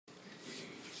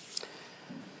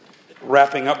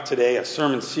wrapping up today a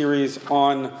sermon series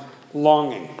on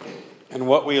longing and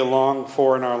what we long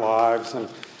for in our lives. And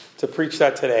to preach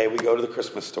that today, we go to the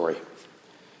Christmas story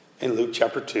in Luke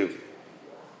chapter 2.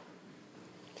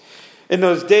 In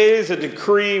those days, a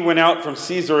decree went out from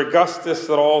Caesar Augustus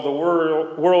that all the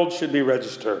world should be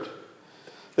registered.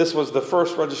 This was the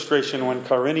first registration when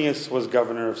Quirinius was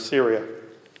governor of Syria.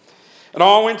 And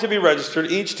all went to be registered,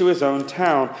 each to his own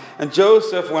town. And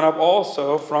Joseph went up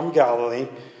also from Galilee,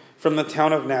 from the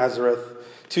town of Nazareth,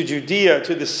 to Judea,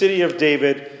 to the city of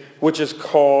David, which is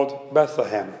called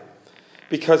Bethlehem,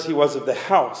 because he was of the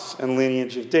house and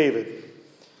lineage of David,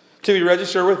 to be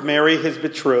registered with Mary, his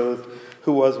betrothed,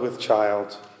 who was with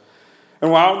child. And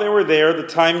while they were there, the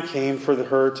time came for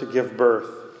her to give birth.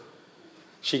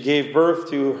 She gave birth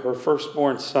to her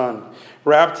firstborn son,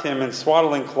 wrapped him in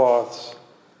swaddling cloths,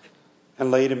 and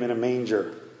laid him in a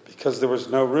manger, because there was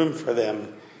no room for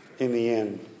them in the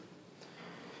inn.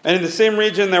 And in the same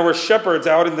region there were shepherds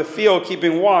out in the field,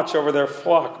 keeping watch over their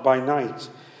flock by night.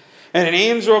 And an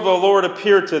angel of the Lord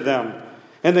appeared to them,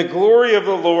 and the glory of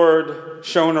the Lord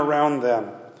shone around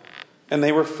them. And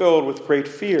they were filled with great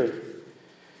fear.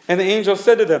 And the angel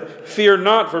said to them, "Fear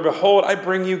not, for behold, I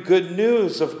bring you good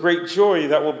news of great joy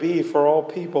that will be for all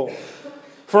people.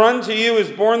 For unto you is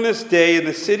born this day in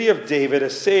the city of David a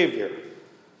Savior,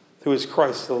 who is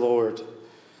Christ the Lord.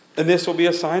 And this will be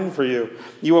a sign for you.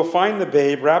 You will find the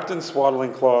babe wrapped in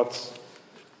swaddling cloths,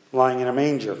 lying in a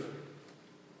manger."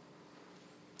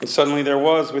 And suddenly there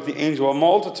was with the angel a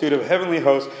multitude of heavenly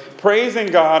hosts, praising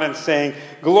God and saying,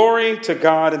 "Glory to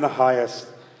God in the highest,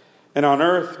 and on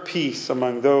earth peace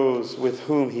among those with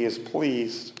whom he is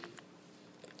pleased."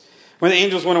 When the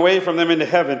angels went away from them into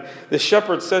heaven, the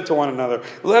shepherds said to one another,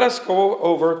 "Let us go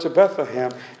over to Bethlehem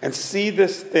and see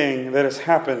this thing that has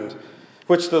happened,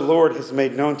 which the Lord has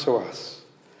made known to us."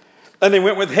 And they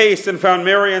went with haste and found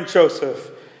Mary and Joseph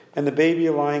and the baby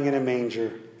lying in a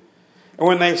manger. And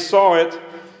when they saw it,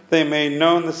 they made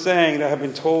known the saying that had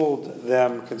been told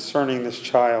them concerning this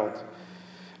child.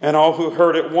 And all who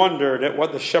heard it wondered at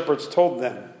what the shepherds told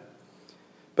them.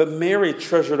 But Mary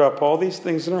treasured up all these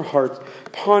things in her heart,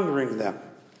 pondering them.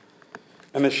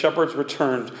 And the shepherds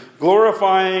returned,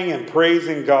 glorifying and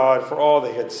praising God for all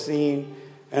they had seen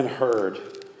and heard,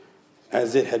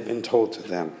 as it had been told to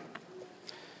them.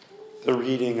 The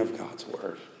reading of God's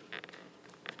word.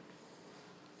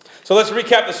 So let's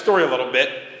recap the story a little bit.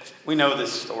 We know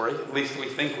this story, at least we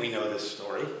think we know this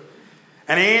story.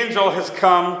 An angel has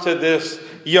come to this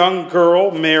young girl,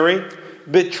 Mary,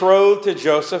 betrothed to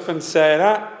Joseph, and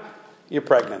said, "You're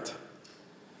pregnant."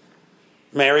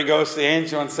 Mary goes to the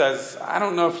angel and says, "I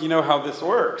don't know if you know how this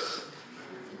works,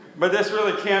 but this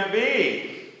really can't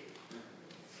be."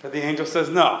 But the angel says,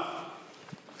 "No,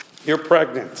 you're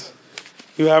pregnant.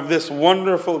 You have this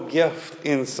wonderful gift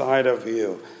inside of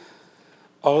you."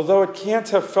 Although it can't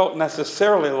have felt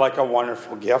necessarily like a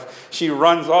wonderful gift, she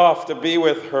runs off to be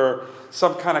with her,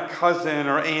 some kind of cousin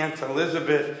or aunt,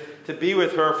 Elizabeth, to be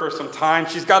with her for some time.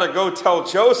 She's got to go tell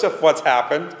Joseph what's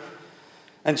happened.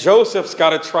 And Joseph's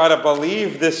got to try to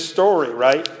believe this story,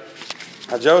 right?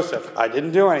 Now, Joseph, I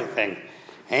didn't do anything.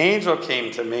 Angel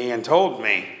came to me and told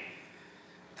me.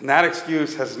 And that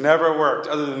excuse has never worked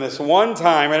other than this one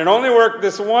time. And it only worked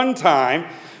this one time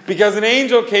because an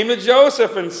angel came to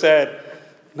Joseph and said,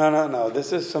 No,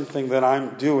 this is something that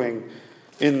I'm doing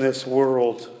in this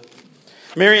world.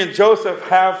 Mary and Joseph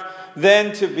have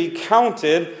then to be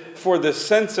counted for the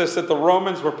census that the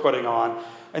Romans were putting on.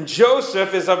 And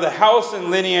Joseph is of the house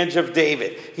and lineage of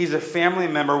David. He's a family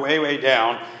member way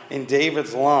down in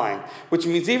David's line. Which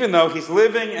means even though he's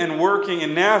living and working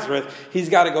in Nazareth, he's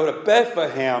got to go to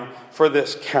Bethlehem for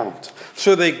this count.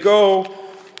 So they go.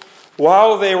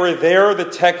 While they were there, the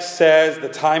text says the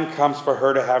time comes for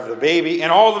her to have the baby.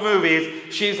 In all the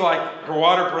movies, she's like, her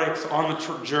water breaks on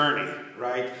the journey,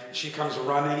 right? She comes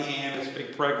running in, this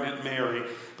big pregnant Mary.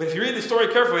 But if you read the story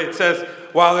carefully, it says,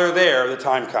 while they're there, the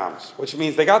time comes. Which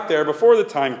means they got there before the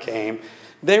time came.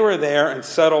 They were there and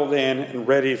settled in and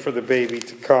ready for the baby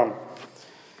to come.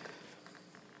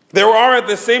 There are at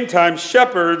the same time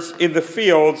shepherds in the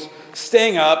fields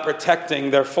staying up, protecting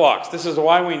their flocks. This is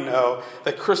why we know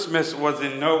that Christmas was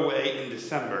in no way in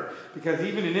December. Because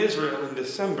even in Israel in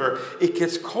December, it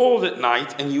gets cold at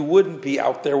night and you wouldn't be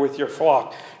out there with your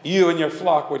flock. You and your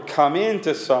flock would come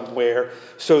into somewhere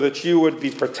so that you would be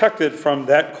protected from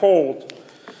that cold.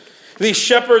 These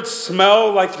shepherds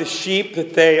smell like the sheep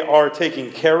that they are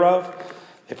taking care of.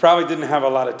 They probably didn't have a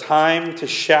lot of time to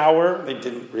shower. They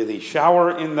didn't really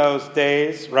shower in those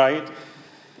days, right?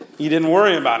 You didn't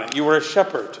worry about it. You were a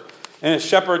shepherd. And as a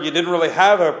shepherd, you didn't really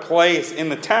have a place in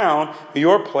the town.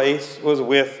 Your place was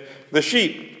with the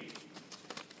sheep.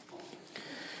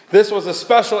 This was a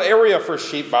special area for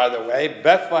sheep, by the way.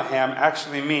 Bethlehem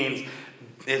actually means,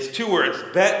 it's two words,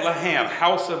 Bethlehem,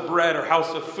 house of bread or house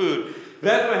of food.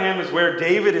 Bethlehem is where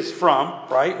David is from,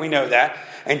 right? We know that.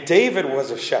 And David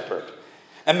was a shepherd.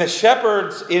 And the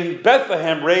shepherds in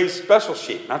Bethlehem raised special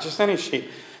sheep, not just any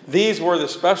sheep. These were the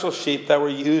special sheep that were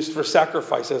used for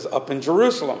sacrifices up in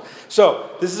Jerusalem. So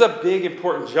this is a big,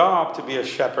 important job to be a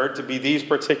shepherd, to be these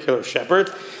particular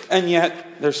shepherds. And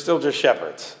yet, they're still just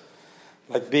shepherds.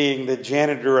 Like being the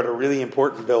janitor at a really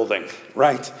important building,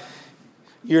 right?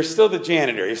 You're still the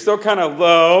janitor. You're still kind of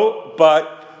low,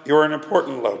 but you're an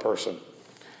important low person.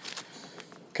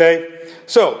 Okay?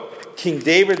 So, King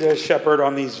David is a shepherd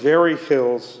on these very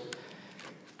hills.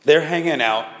 They're hanging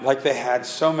out like they had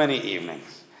so many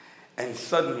evenings. And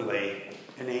suddenly,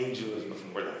 an angel is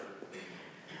before them.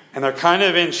 And they're kind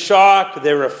of in shock.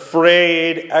 They're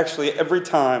afraid. Actually, every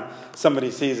time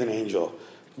somebody sees an angel,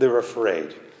 they're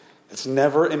afraid. It's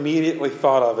never immediately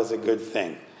thought of as a good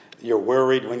thing. You're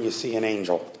worried when you see an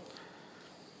angel.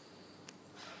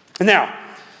 Now,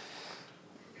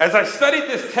 as I studied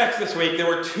this text this week, there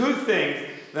were two things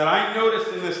that I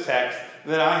noticed in this text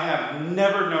that I have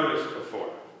never noticed before.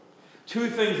 Two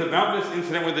things about this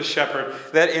incident with the shepherd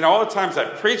that in all the times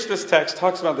I've preached this text,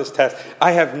 talks about this text,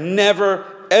 I have never,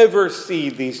 ever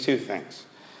seen these two things.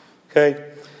 Okay?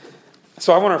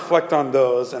 So I want to reflect on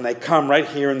those, and they come right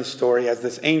here in the story as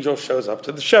this angel shows up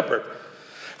to the shepherd.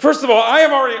 First of all, I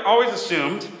have always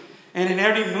assumed, and in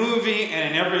every movie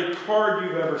and in every card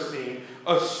you've ever seen,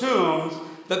 assumes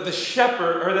that the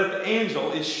shepherd, or that the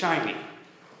angel is shining.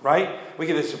 Right? We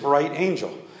get this bright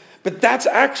angel. But that's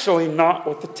actually not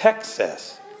what the text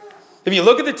says. If you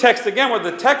look at the text again, what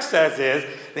the text says is,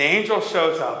 the angel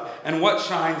shows up, and what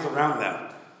shines around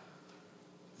them?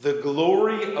 The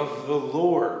glory of the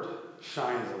Lord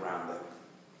shines around them.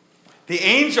 The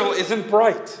angel isn't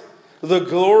bright. The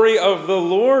glory of the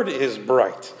Lord is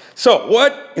bright. So,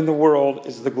 what in the world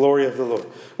is the glory of the Lord?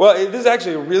 Well, it is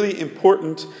actually a really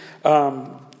important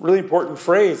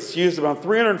phrase. It's used about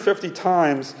 350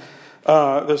 times.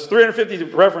 There's 350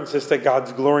 references to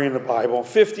God's glory in the Bible,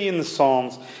 50 in the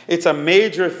Psalms. It's a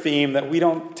major theme that we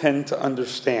don't tend to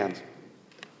understand.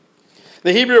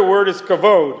 The Hebrew word is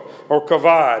kavod, or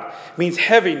kavad. It means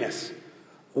heaviness,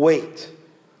 weight,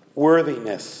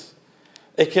 worthiness.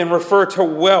 It can refer to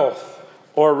wealth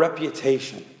or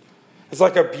reputation. It's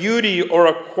like a beauty or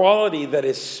a quality that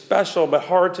is special but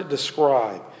hard to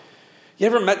describe. You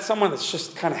ever met someone that's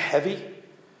just kind of heavy?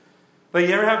 Like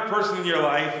you ever have a person in your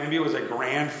life, maybe it was a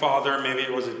grandfather, maybe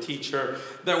it was a teacher,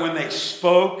 that when they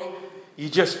spoke, you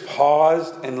just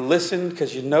paused and listened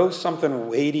because you know something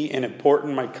weighty and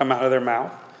important might come out of their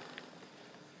mouth?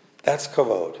 That's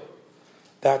kavod.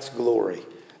 That's glory.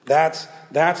 That's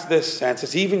this sense.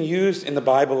 It's even used in the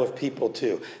Bible of people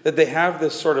too. That they have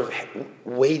this sort of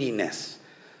weightiness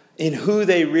in who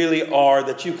they really are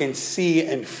that you can see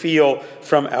and feel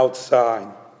from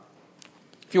outside.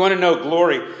 If you want to know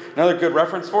glory, another good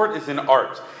reference for it is in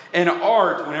art. In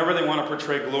art, whenever they want to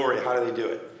portray glory, how do they do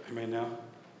it? Anybody know?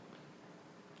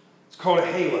 It's called a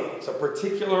halo. It's a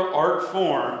particular art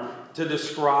form to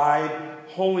describe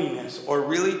holiness, or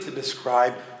really to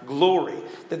describe glory.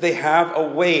 That they have a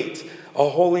weight, a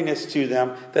holiness to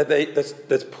them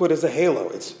that's put as a halo.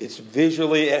 It's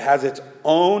visually, it has its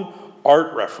own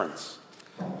art reference.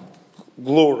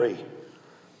 Glory.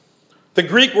 The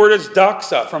Greek word is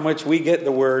doxa, from which we get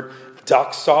the word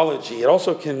doxology. It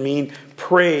also can mean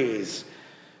praise.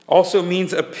 Also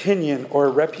means opinion or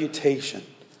reputation.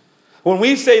 When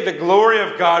we say the glory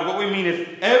of God, what we mean is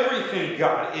everything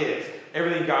God is.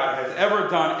 Everything God has ever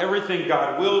done, everything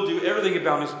God will do, everything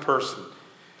about his person.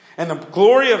 And the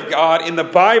glory of God in the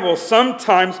Bible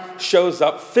sometimes shows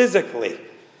up physically.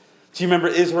 Do you remember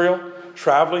Israel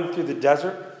traveling through the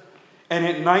desert? And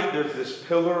at night there's this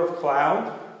pillar of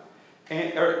cloud.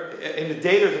 Or in the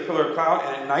day there's a pillar of cloud,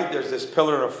 and at night there's this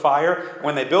pillar of fire.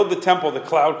 When they build the temple, the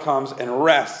cloud comes and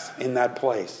rests in that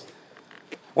place.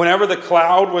 Whenever the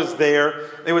cloud was there,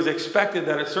 it was expected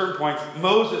that at certain points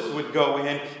Moses would go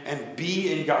in and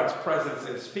be in God's presence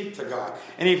and speak to God.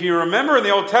 And if you remember in the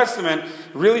Old Testament,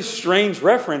 really strange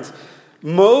reference,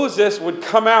 Moses would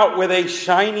come out with a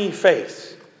shiny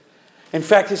face. In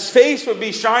fact, his face would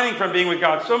be shining from being with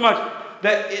God so much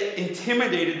that it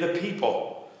intimidated the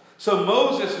people. So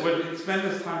Moses would spend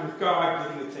this time with God,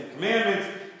 getting the Ten Commandments,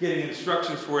 getting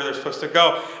instructions for where they're supposed to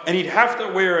go, and he'd have to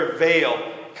wear a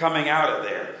veil coming out of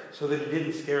there so that he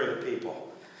didn't scare the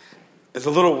people. It's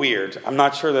a little weird. I'm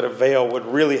not sure that a veil would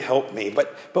really help me.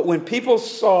 But when people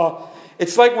saw,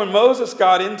 it's like when Moses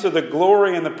got into the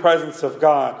glory and the presence of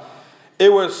God,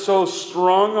 it was so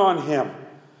strong on him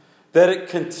that it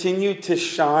continued to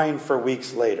shine for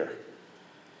weeks later.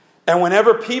 And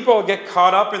whenever people get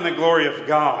caught up in the glory of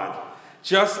God,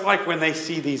 just like when they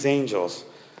see these angels,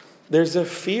 there's a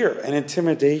fear and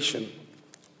intimidation.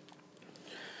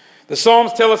 The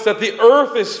Psalms tell us that the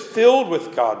earth is filled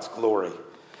with God's glory.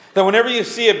 That whenever you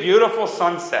see a beautiful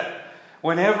sunset,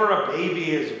 whenever a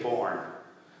baby is born,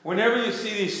 whenever you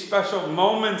see these special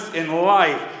moments in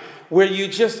life where you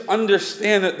just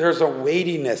understand that there's a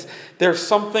weightiness, there's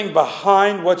something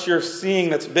behind what you're seeing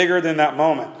that's bigger than that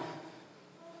moment.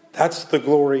 That's the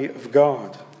glory of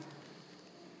God.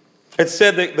 It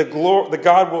said that the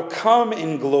God will come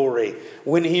in glory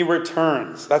when he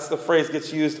returns. That's the phrase that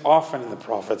gets used often in the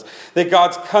prophets. That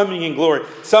God's coming in glory.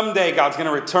 Someday God's going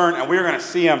to return and we're going to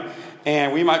see him,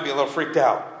 and we might be a little freaked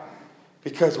out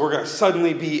because we're going to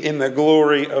suddenly be in the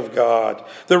glory of God.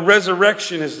 The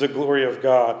resurrection is the glory of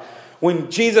God. When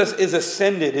Jesus is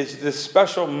ascended, it's this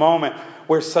special moment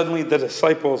where suddenly the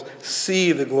disciples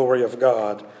see the glory of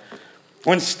God.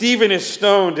 When Stephen is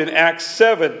stoned in Acts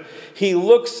 7, he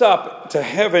looks up to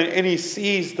heaven and he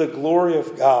sees the glory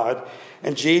of God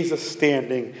and Jesus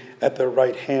standing at the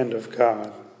right hand of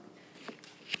God.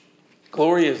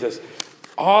 Glory is this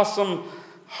awesome,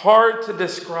 hard to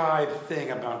describe thing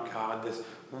about God, this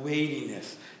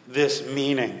weightiness, this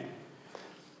meaning.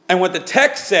 And what the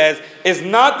text says is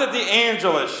not that the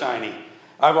angel is shiny.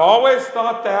 I've always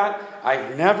thought that.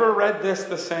 I've never read this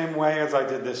the same way as I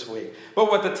did this week. But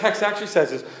what the text actually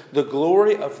says is the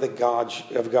glory of God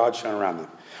shone around them.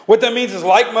 What that means is,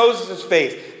 like Moses'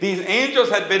 face, these angels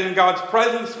had been in God's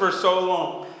presence for so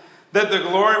long that the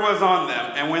glory was on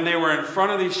them. And when they were in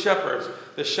front of these shepherds,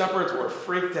 the shepherds were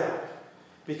freaked out.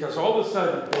 Because all of a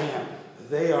sudden, bam,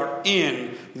 they are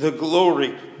in the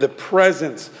glory, the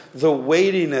presence, the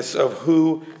weightiness of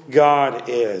who God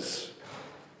is.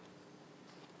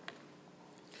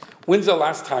 When's the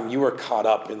last time you were caught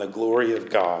up in the glory of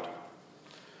God?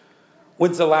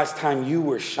 When's the last time you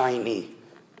were shiny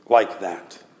like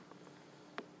that?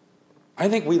 I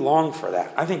think we long for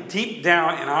that. I think deep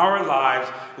down in our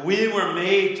lives, we were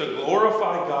made to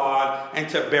glorify God and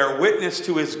to bear witness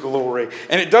to his glory.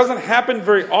 And it doesn't happen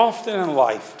very often in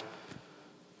life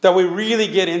that we really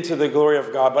get into the glory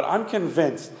of God. But I'm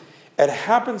convinced it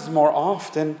happens more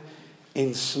often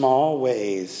in small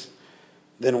ways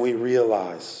than we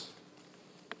realize.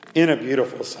 In a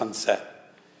beautiful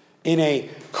sunset, in a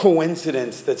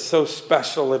coincidence that's so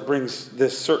special it brings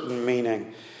this certain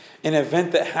meaning, an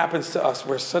event that happens to us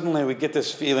where suddenly we get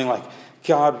this feeling like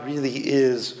God really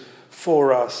is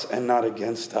for us and not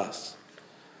against us.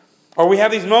 Or we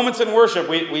have these moments in worship.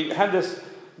 We had this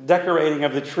decorating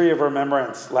of the tree of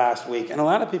remembrance last week, and a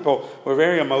lot of people were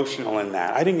very emotional in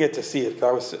that. I didn't get to see it because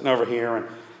I was sitting over here and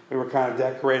we were kind of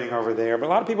decorating over there, but a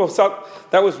lot of people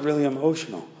thought that was really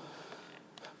emotional.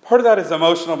 Part of that is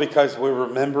emotional because we're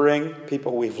remembering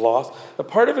people we've lost. But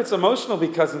part of it's emotional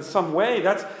because in some way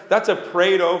that's a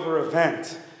prayed over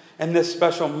event. And this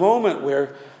special moment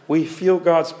where we feel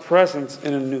God's presence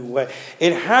in a new way.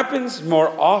 It happens more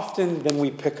often than we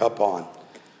pick up on.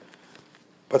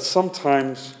 But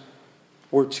sometimes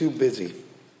we're too busy.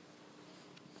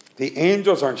 The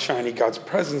angels aren't shining. God's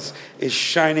presence is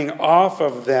shining off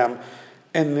of them.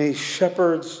 And the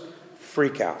shepherds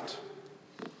freak out.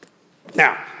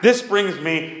 Now, this brings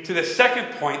me to the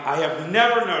second point I have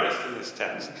never noticed in this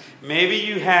text. Maybe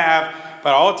you have,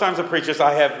 but all the times I preach this,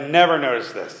 I have never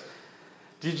noticed this.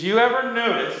 Did you ever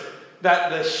notice that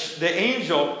the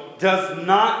angel does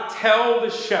not tell the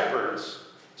shepherds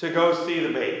to go see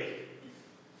the baby?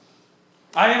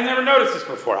 I have never noticed this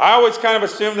before. I always kind of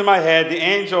assumed in my head the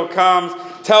angel comes,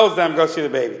 tells them, go see the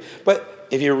baby. But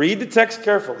if you read the text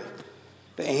carefully,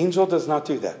 the angel does not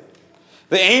do that.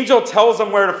 The angel tells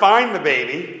them where to find the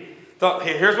baby.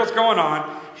 Here's what's going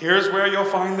on. Here's where you'll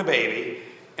find the baby.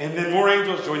 And then more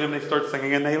angels join them. They start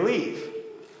singing and they leave.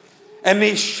 And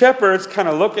these shepherds kind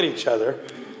of look at each other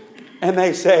and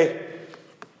they say,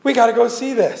 we got to go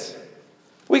see this.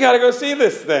 We got to go see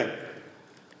this thing.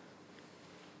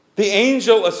 The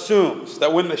angel assumes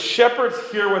that when the shepherds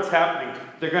hear what's happening,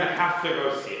 they're going to have to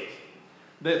go see it.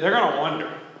 They're going to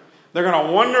wonder. They're going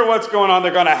to wonder what's going on.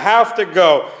 They're going to have to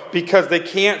go because they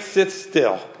can't sit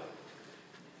still.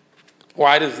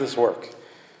 Why does this work?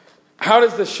 How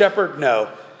does the shepherd know?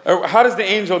 Or how does the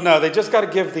angel know? They just got to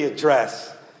give the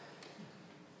address.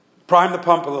 Prime the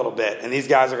pump a little bit. And these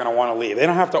guys are going to want to leave. They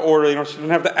don't have to order. You don't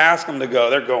have to ask them to go.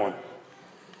 They're going.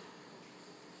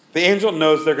 The angel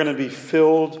knows they're going to be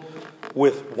filled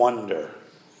with wonder.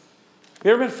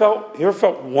 You ever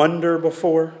felt wonder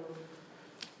before?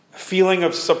 A feeling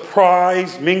of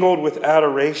surprise mingled with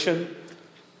adoration.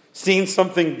 Seeing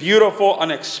something beautiful,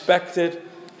 unexpected.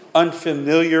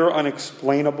 unfamiliar,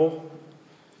 unexplainable.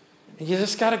 And you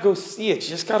just got to go see it. You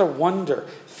just got to wonder,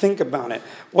 think about it.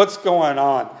 What's going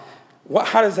on?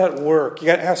 How does that work? You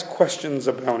got to ask questions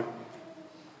about it.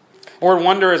 The word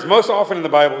wonder is most often in the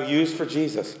Bible used for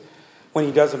Jesus. When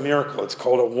he does a miracle, it's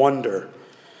called a wonder.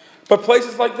 But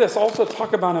places like this also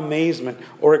talk about amazement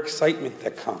or excitement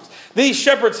that comes. These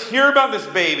shepherds hear about this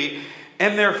baby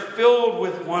and they're filled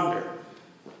with wonder.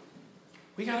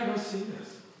 We got to go see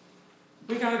this.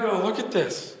 We got to go look at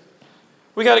this.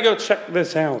 We got to go check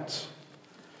this out.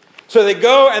 So they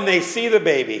go and they see the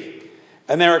baby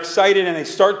and they're excited and they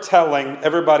start telling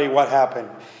everybody what happened.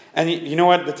 And you know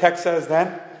what the text says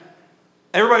then?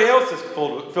 Everybody else is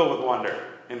filled with wonder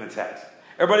in the text.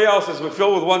 Everybody else is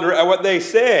filled with wonder at what they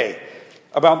say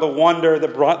about the wonder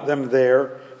that brought them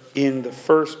there in the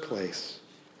first place.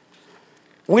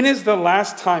 When is the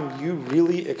last time you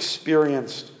really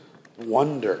experienced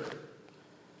wonder?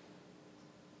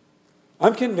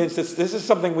 I'm convinced this is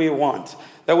something we want.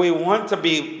 That we want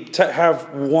to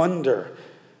have wonder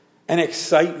and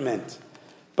excitement.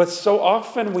 But so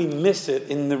often we miss it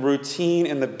in the routine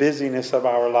and the busyness of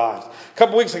our lives. A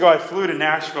couple weeks ago I flew to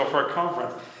Nashville for a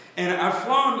conference. And I've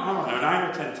flown, 9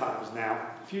 or 10 times now.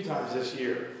 A few times this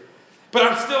year. But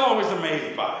I'm still always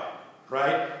amazed by it.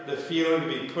 Right? The feeling of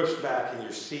being pushed back in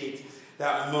your seat.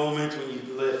 That moment when you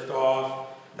lift off.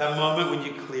 That moment when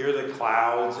you clear the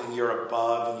clouds and you're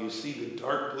above and you see the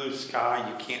dark blue sky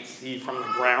you can't see from the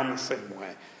ground the same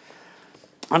way.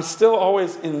 I'm still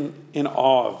always in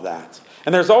awe of that.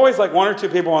 And there's always like one or two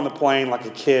people on the plane, like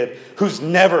a kid, who's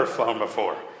never flown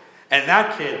before. And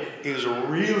that kid is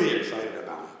really excited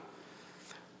about it.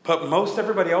 But most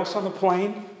everybody else on the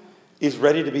plane is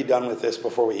ready to be done with this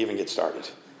before we even get started.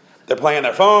 They're playing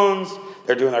their phones,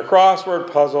 they're doing their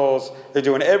crossword puzzles, they're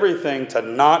doing everything to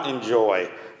not enjoy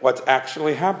what's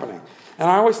actually happening. And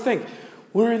I always think,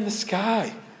 we're in the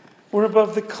sky. We're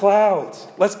above the clouds.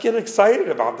 Let's get excited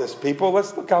about this, people.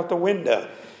 Let's look out the window.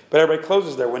 But everybody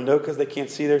closes their window because they can't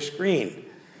see their screen.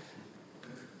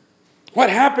 What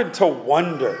happened to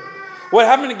wonder? What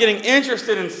happened to getting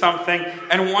interested in something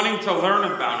and wanting to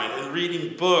learn about it and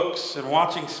reading books and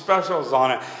watching specials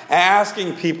on it and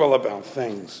asking people about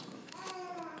things?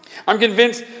 I'm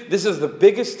convinced this is the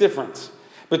biggest difference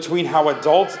between how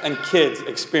adults and kids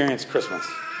experience Christmas.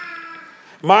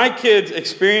 My kids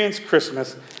experience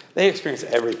Christmas, they experience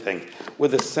everything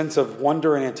with a sense of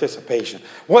wonder and anticipation.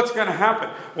 What's going to happen?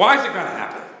 Why is it going to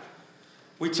happen?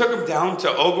 We took them down to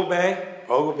Oglebay,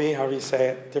 however you say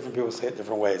it. Different people say it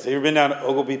different ways. Have you ever been down to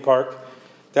Oglebay Park,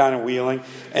 down in Wheeling?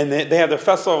 And they have the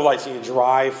Festival of Lights, and you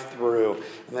drive through.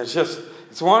 And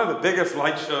it's one of the biggest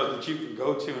light shows that you can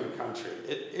go to in the country.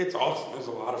 It's awesome. It was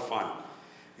a lot of fun.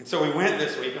 And so we went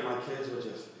this week, and my kids were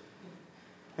just...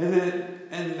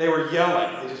 And they were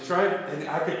yelling. They just tried... And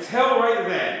I could tell right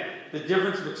then the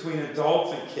difference between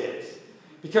adults and kids.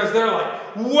 Because they're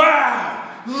like,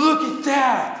 wow, look at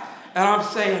that. And I'm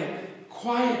saying,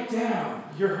 quiet down.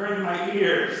 You're hurting my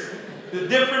ears. The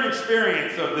different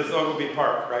experience of this Oglebay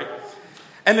Park, right?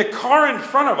 And the car in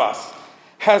front of us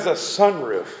has a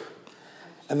sunroof.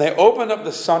 And they opened up the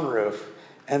sunroof,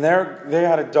 and they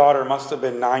had a daughter, must have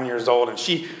been 9 years old, and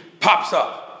she pops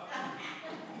up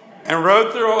and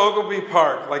rode through Oglebay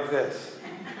Park like this.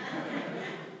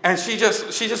 And she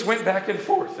just went back and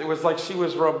forth. It was like she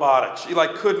was robotic. She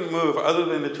couldn't move other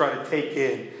than to try to take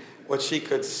in what she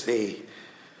could see.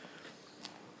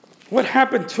 What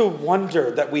happened to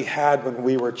wonder that we had when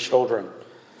we were children?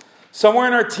 Somewhere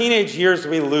in our teenage years,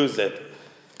 we lose it.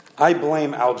 I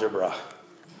blame algebra.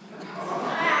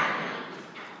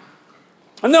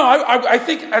 No, I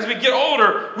think as we get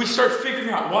older, we start figuring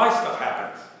out why stuff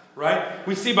happens, right?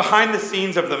 We see behind the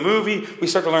scenes of the movie. We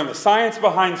start to learn the science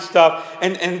behind stuff.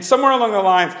 And somewhere along the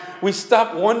lines, we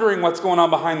stop wondering what's going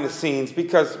on behind the scenes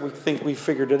because we think we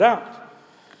figured it out.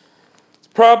 It's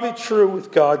probably true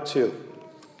with God, too.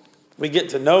 We get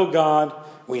to know God.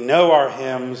 We know our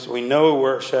hymns. We know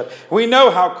worship. We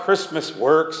know how Christmas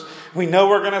works. We know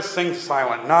we're going to sing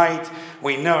Silent Night.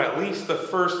 We know at least the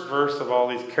first verse of all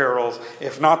these carols,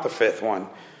 if not the fifth one.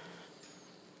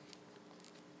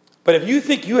 But if you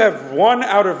think you have one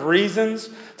out of reasons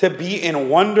to be in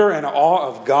wonder and awe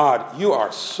of God, you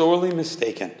are sorely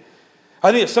mistaken.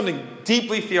 I think there's something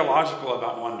deeply theological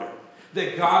about wonder.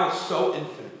 That God is so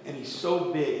infinite, and he's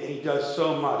so big, and he does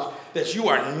so much, that you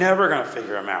are never going to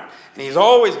figure him out. And he's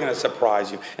always going to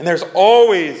surprise you. And there's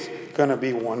always going to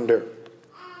be wonder.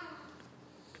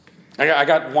 I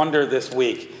got wonder this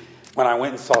week when I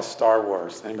went and saw Star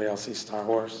Wars. Anybody else see Star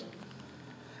Wars?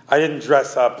 I didn't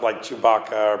dress up like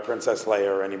Chewbacca or Princess Leia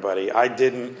or anybody.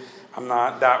 I'm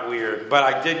not that weird. But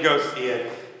I did go see it,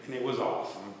 and it was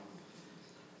awesome.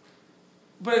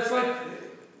 But it's like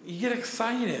you get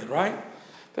excited, right?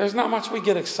 There's not much we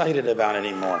get excited about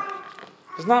anymore.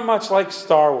 There's not much like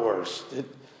Star Wars.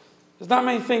 There's not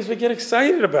many things we get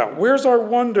excited about. Where's our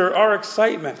wonder, our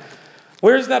excitement?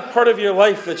 Where's that part of your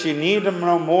life that you need to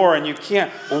know more and you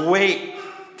can't wait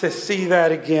to see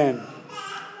that again?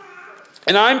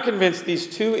 And I'm convinced these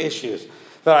two issues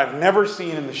that I've never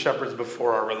seen in the shepherds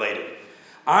before are related.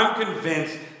 I'm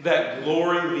convinced that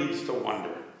glory leads to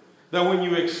wonder. That when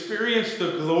you experience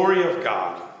the glory of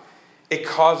God, it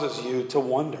causes you to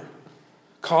wonder.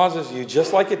 Causes you,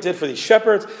 just like it did for these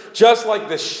shepherds, just like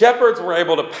the shepherds were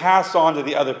able to pass on to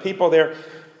the other people there,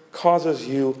 causes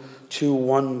you to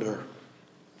wonder.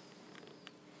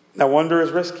 Now, wonder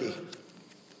is risky.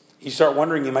 You start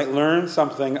wondering, you might learn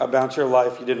something about your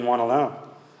life you didn't want to know.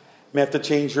 You may have to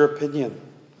change your opinion.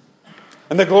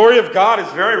 And the glory of God is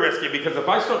very risky, because if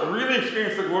I start really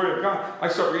experiencing the glory of God, I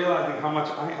start realizing how much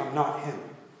I am not Him.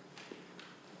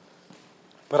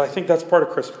 But I think that's part of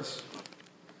Christmas.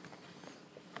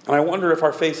 And I wonder if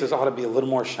our faces ought to be a little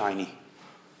more shiny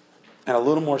and a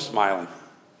little more smiling.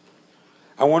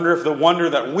 I wonder if the wonder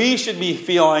that we should be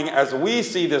feeling as we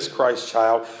see this Christ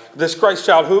child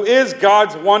who is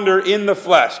God's wonder in the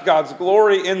flesh, God's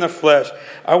glory in the flesh,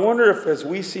 I wonder if as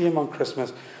we see Him on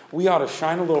Christmas, we ought to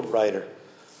shine a little brighter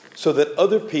so that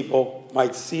other people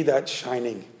might see that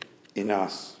shining in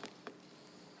us.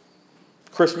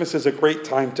 Christmas is a great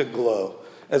time to glow.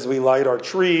 As we light our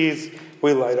trees,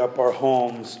 we light up our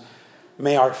homes.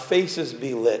 May our faces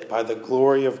be lit by the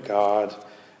glory of God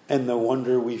and the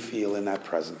wonder we feel in that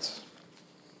presence.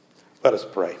 Let us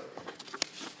pray.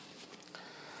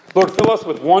 Lord, fill us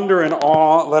with wonder and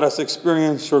awe. Let us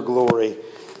experience your glory,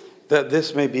 that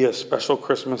this may be a special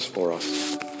Christmas for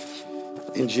us.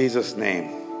 In Jesus' name,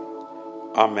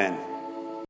 amen.